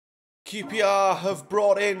QPR have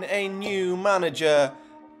brought in a new manager,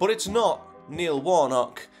 but it's not Neil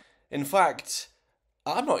Warnock. In fact,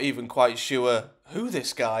 I'm not even quite sure who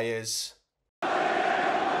this guy is.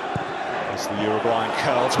 As the Uruguayan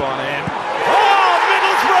curls one in. Oh,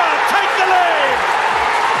 Middlesbrough take the lead!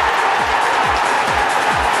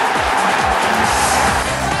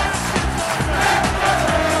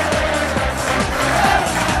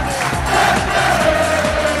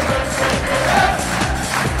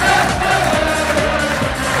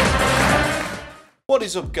 What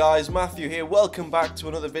is up guys, Matthew here, welcome back to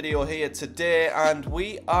another video here today, and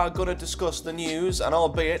we are going to discuss the news, and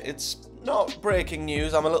albeit it's not breaking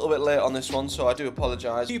news, I'm a little bit late on this one, so I do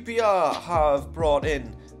apologise. QPR have brought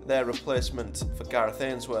in their replacement for Gareth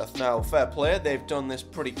Ainsworth. Now, fair play, they've done this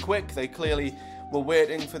pretty quick. They clearly were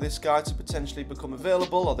waiting for this guy to potentially become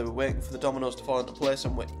available, or they were waiting for the dominoes to fall into place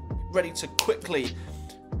and were ready to quickly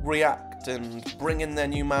react and bring in their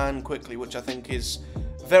new man quickly, which I think is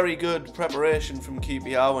very good preparation from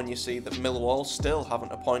QPR when you see that Millwall still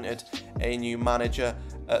haven't appointed a new manager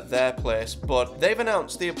at their place. But they've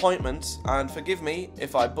announced the appointment, and forgive me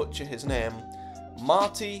if I butcher his name,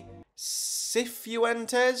 Marty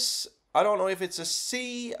CIFUENTES. I don't know if it's a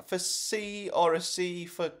C for C or a C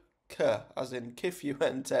for K, as in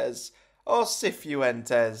Cifuentes or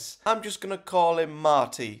Cifuentes. I'm just going to call him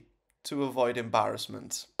Marty to avoid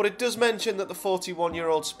embarrassment. But it does mention that the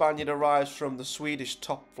 41-year-old Spaniard arrives from the Swedish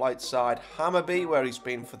top-flight side Hammarby, where he's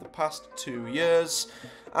been for the past 2 years.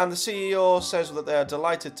 And the CEO says that they are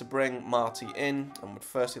delighted to bring Marty in, and would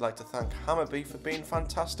firstly like to thank Hammarby for being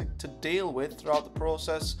fantastic to deal with throughout the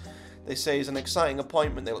process. They say he's an exciting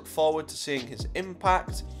appointment. They look forward to seeing his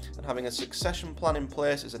impact, and having a succession plan in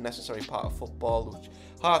place is a necessary part of football, which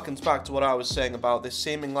harkens back to what I was saying about this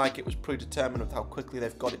seeming like it was predetermined with how quickly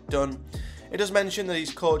they've got it done. It does mention that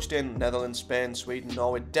he's coached in Netherlands, Spain, Sweden,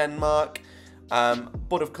 Norway, Denmark,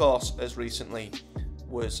 but of course as recently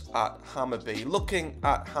was at Hammarby. Looking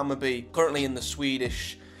at Hammarby, currently in the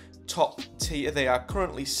Swedish top tier, they are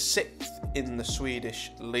currently 6th in the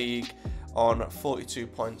Swedish league on 42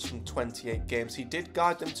 points from 28 games. He did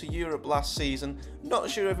guide them to Europe last season. Not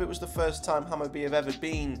sure if it was the first time Hammarby have ever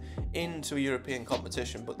been into a European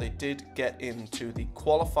competition, but they did get into the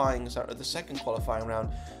the second qualifying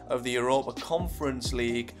round of the Europa Conference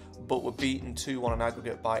League, but were beaten 2-1 on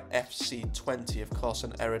aggregate by FC20, of course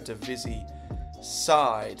an Eredivisie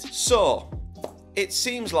side. So, it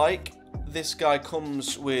seems like this guy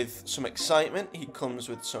comes with some excitement, he comes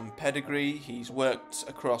with some pedigree, he's worked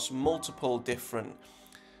across multiple different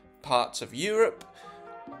parts of Europe,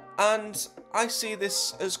 and I see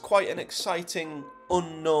this as quite an exciting,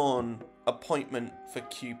 unknown appointment for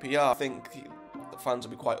QPR. I think the fans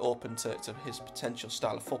will be quite open to his potential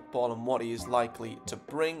style of football and what he is likely to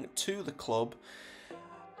bring to the club,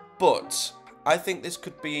 but I think this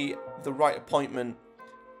could be the right appointment,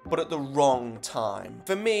 but at the wrong time.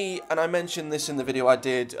 For me, and I mentioned this in the video I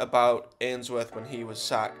did about Ainsworth when he was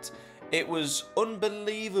sacked, it was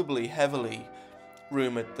unbelievably heavily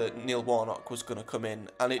rumoured that Neil Warnock was going to come in,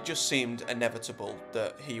 and it just seemed inevitable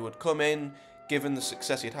that he would come in, given the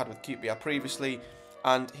success he'd had with QPR previously,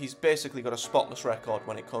 and he's basically got a spotless record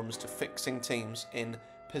when it comes to fixing teams in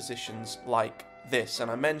positions like this. And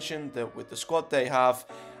I mentioned that with the squad they have,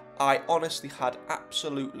 I honestly had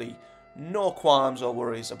absolutely no qualms or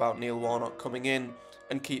worries about Neil Warnock coming in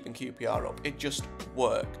and keeping QPR up. It just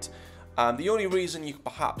worked. And the only reason you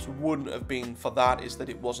perhaps wouldn't have been for that is that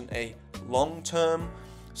it wasn't a long-term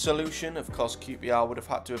solution. Of course, QPR would have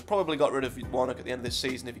had to have probably got rid of Warnock at the end of this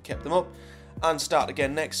season if he kept them up and start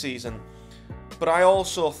again next season. But I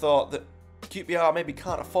also thought that QPR maybe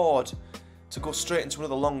can't afford to go straight into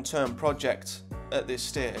another long-term project at this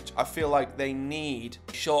stage. I feel like they need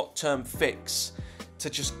a short-term fix to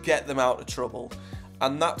just get them out of trouble,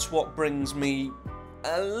 and that's what brings me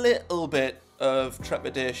a little bit of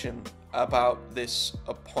trepidation about this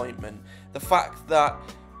appointment. The fact that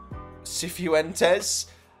Cifuentes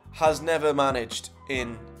has never managed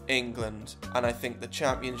in England, and I think the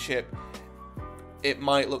Championship, it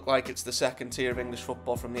might look like it's the second tier of English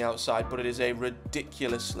football from the outside, but it is a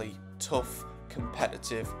ridiculously tough,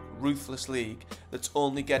 competitive, ruthless league that's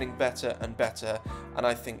only getting better and better, and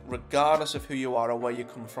I think regardless of who you are or where you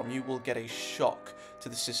come from, you will get a shock to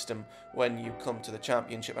the system when you come to the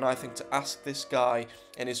Championship. And I think to ask this guy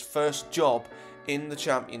in his first job in the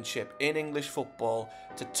Championship, in English football,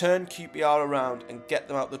 to turn QPR around and get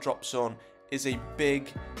them out the drop zone is a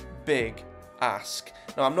big, big ask.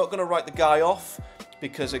 Now, I'm not going to write the guy off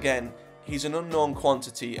because, again, he's an unknown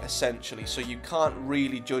quantity essentially, so you can't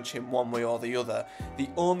really judge him one way or the other. The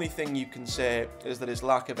only thing you can say is that his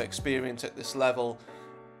lack of experience at this level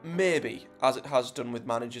maybe, as it has done with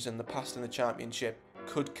managers in the past in the Championship,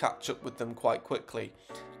 could catch up with them quite quickly.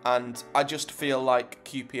 And I just feel like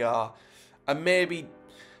QPR are maybe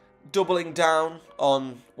doubling down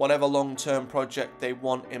on whatever long-term project they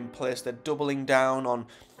want in place. They're doubling down on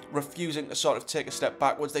refusing to sort of take a step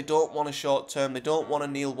backwards. They don't want a short-term. They don't want a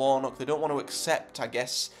Neil Warnock. They don't want to accept, I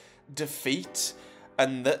guess, defeat,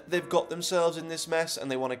 and that they've got themselves in this mess, and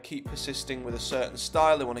they want to keep persisting with a certain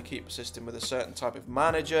style. They want to keep persisting with a certain type of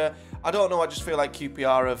manager. I don't know. I just feel like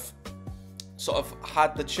QPR have sort of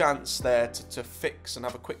had the chance there to fix and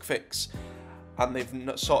have a quick fix, and they've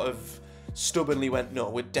sort of stubbornly went, no,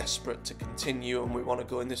 we're desperate to continue and we want to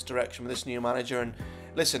go in this direction with this new manager. And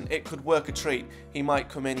listen, it could work a treat. He might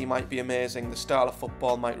come in, he might be amazing, the style of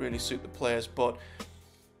football might really suit the players, but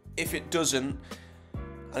if it doesn't,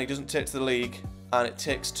 and he doesn't take to the league, and it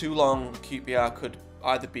takes too long, QPR could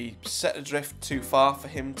either be set adrift too far for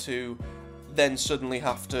him to then suddenly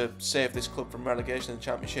have to save this club from relegation in the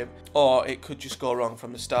Championship, or it could just go wrong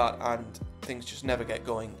from the start and things just never get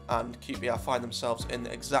going, and QPR find themselves in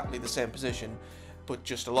exactly the same position, but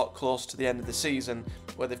just a lot closer to the end of the season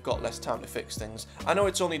where they've got less time to fix things. I know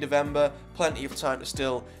it's only November, plenty of time to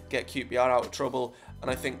still get QPR out of trouble,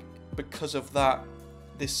 and I think because of that,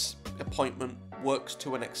 this appointment works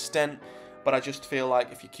to an extent, but I just feel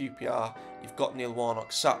like if you're QPR, you've got Neil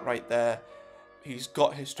Warnock sat right there. He's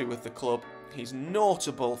got history with the club. He's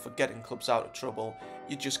notable for getting clubs out of trouble.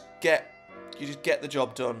 You just get the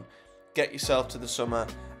job done, get yourself to the summer,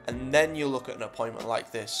 and then you look at an appointment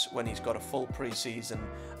like this when he's got a full pre-season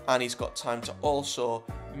and he's got time to also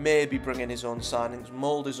maybe bring in his own signings,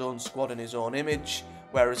 mould his own squad in his own image.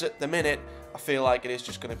 Whereas at the minute, I feel like it is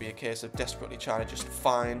just going to be a case of desperately trying to just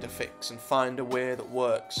find a fix and find a way that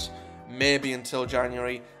works. Maybe until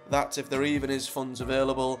January. That's if there even is funds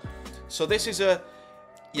available. So this is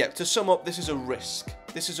to sum up, this is a risk.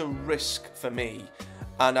 This is a risk for me.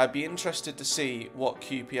 And I'd be interested to see what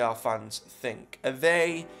QPR fans think. Are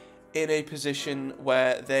they in a position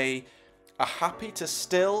where they are happy to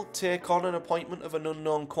still take on an appointment of an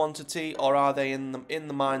unknown quantity, or are they in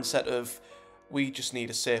the mindset of, we just need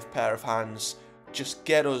a safe pair of hands, just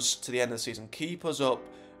get us to the end of the season, keep us up,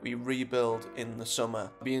 we rebuild in the summer?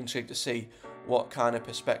 I'd be intrigued to see what kind of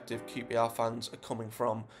perspective QPR fans are coming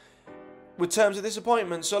from with terms of this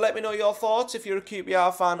appointment. So let me know your thoughts if you're a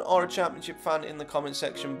QPR fan or a Championship fan in the comment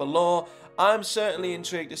section below. I'm certainly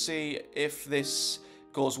intrigued to see if this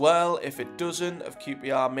goes well. If it doesn't, have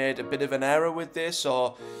QPR made a bit of an error with this,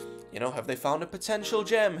 or, you know, have they found a potential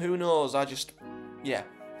gem? Who knows?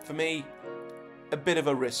 For me, a bit of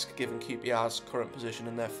a risk given QPR's current position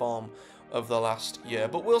and their form of the last year,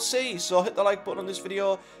 but we'll see. So hit the like button on this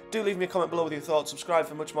video, do leave me a comment below with your thoughts, subscribe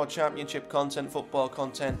for much more Championship content, football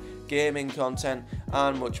content, gaming content,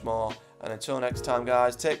 and much more. And until next time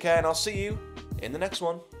guys, take care, and I'll see you in the next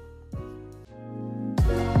one.